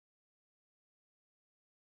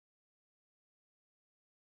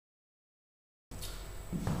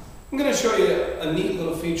I'm going to show you a neat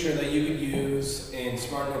little feature that you could use in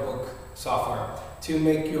Smart Notebook software to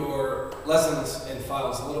make your lessons and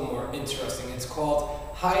files a little more interesting. It's called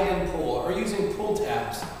hide and pull, or using pull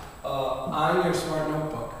tabs on your Smart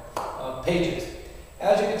Notebook pages.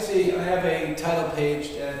 As you can see, I have a title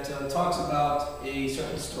page that talks about a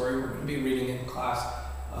certain story we're going to be reading in class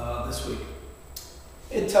this week.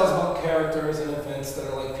 It tells about characters and events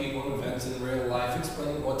that are like people and events in real life,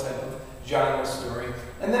 explaining what type of genre story.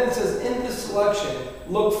 And then it says, in this selection,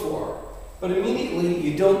 look for. But immediately,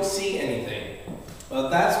 you don't see anything.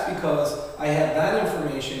 That's because I have that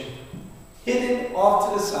information hidden off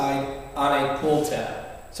to the side on a pull tab.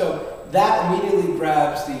 So that immediately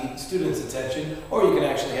grabs the student's attention, or you can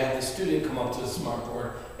actually have the student come up to the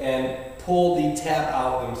smartboard and pull the tab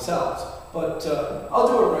out themselves. But I'll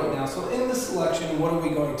do it right now. So in the selection, what are we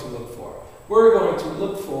going to look for? We're going to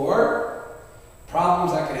look for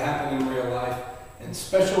problems that could happen in real life and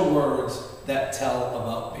special words that tell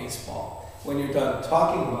about baseball. When you're done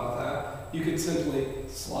talking about that, you can simply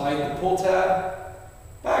slide the pull tab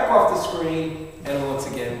back off the screen, and once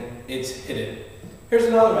again, it's hidden. Here's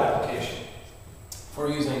another application for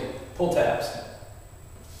using pull tabs.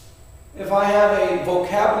 If I have a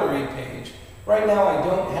vocabulary page, right now I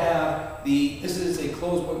don't have this is a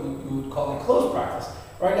closed, what we would call a closed practice.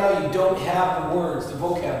 Right now you don't have the words, the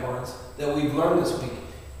vocab words that we've learned this week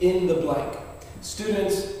in the blank.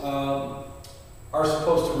 Students are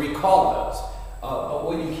supposed to recall those. But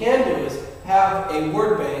what you can do is have a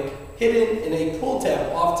word bank hidden in a pull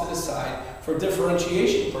tab off to the side for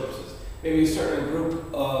differentiation purposes. Maybe a certain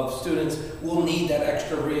group of students will need that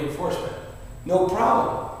extra reinforcement. No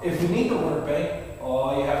problem. If you need a word bank,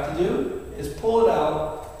 all you have to do is pull it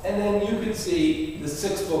out, and then you can see the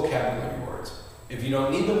 6 vocabulary words. If you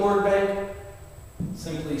don't need the word bank,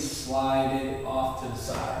 simply slide it off to the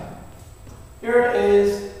side. Here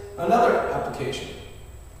is another application.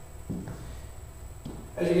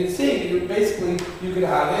 As you can see, you could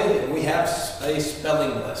hide in, and we have a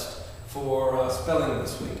spelling list for spelling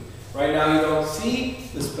this week. Right now you don't see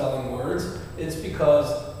the spelling words. It's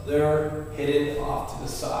because they're hidden off to the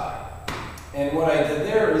side. And what I did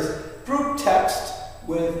there is group text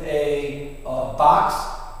with a box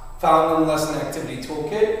found in the Lesson Activity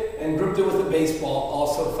Toolkit, and grouped it with a baseball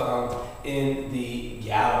also found in the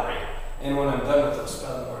gallery. And when I'm done with those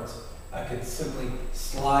spelling words, I could simply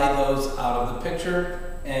slide those out of the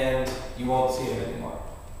picture and you won't see it anymore.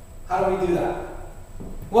 How do we do that?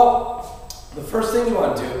 Well, the first thing you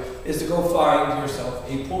want to do is to go find yourself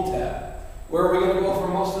a pull tab. Where are we going to go for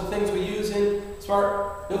most of the things we use in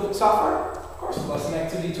Smart Notebook software? Of course, Lesson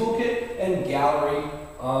Activity Toolkit and Gallery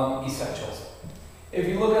Essentials. If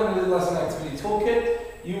you look under the Lesson Activity Toolkit,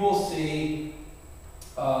 you will see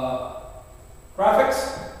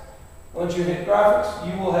graphics. Once you hit graphics,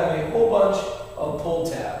 you will have a whole bunch of pull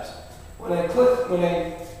tabs. When I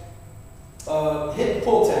hit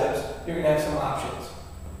pull tabs, you're going to have some options.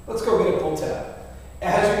 Let's go get a pull tab.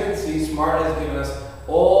 As you can see, Smart has given us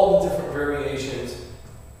all the different variations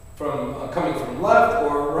from coming from left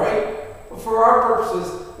or right. But for our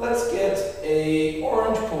purposes, let's get an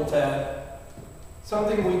orange pull tab,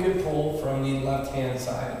 something we could pull from the left-hand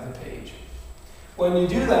side of the page. When you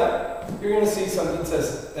do that, you're going to see something that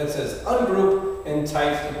says ungroup and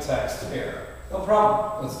type the text here. No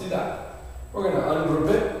problem. Let's do that. We're going to ungroup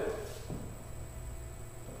it.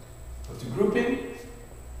 Go to grouping,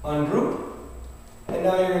 ungroup, and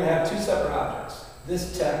now you're going to have 2 separate objects,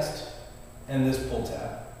 this text and this pull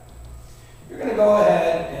tab. You're going to go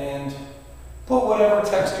ahead and put whatever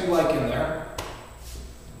text you like in there.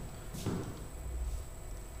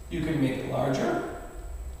 You can make it larger.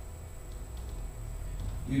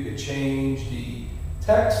 You could change the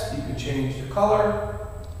text, you could change the color,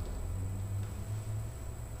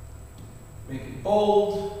 make it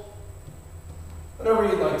bold, whatever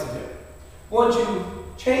you'd like to do. Once you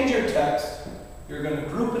change your text, you're going to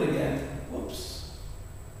group it again. Whoops,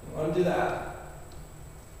 undo that.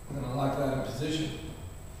 I'm going to lock that in position.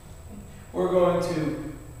 We're going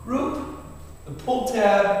to group the pull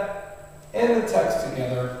tab and the text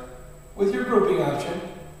together with your grouping option.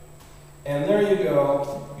 And there you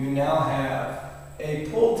go. You now have a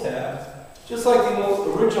pull tab, just like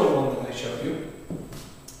the original one that I showed you,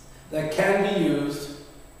 that can be used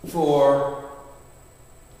for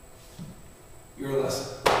your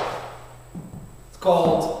lesson. It's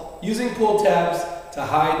called Using Pull Tabs to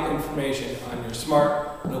Hide Information on Your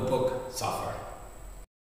Smart Notebook Software.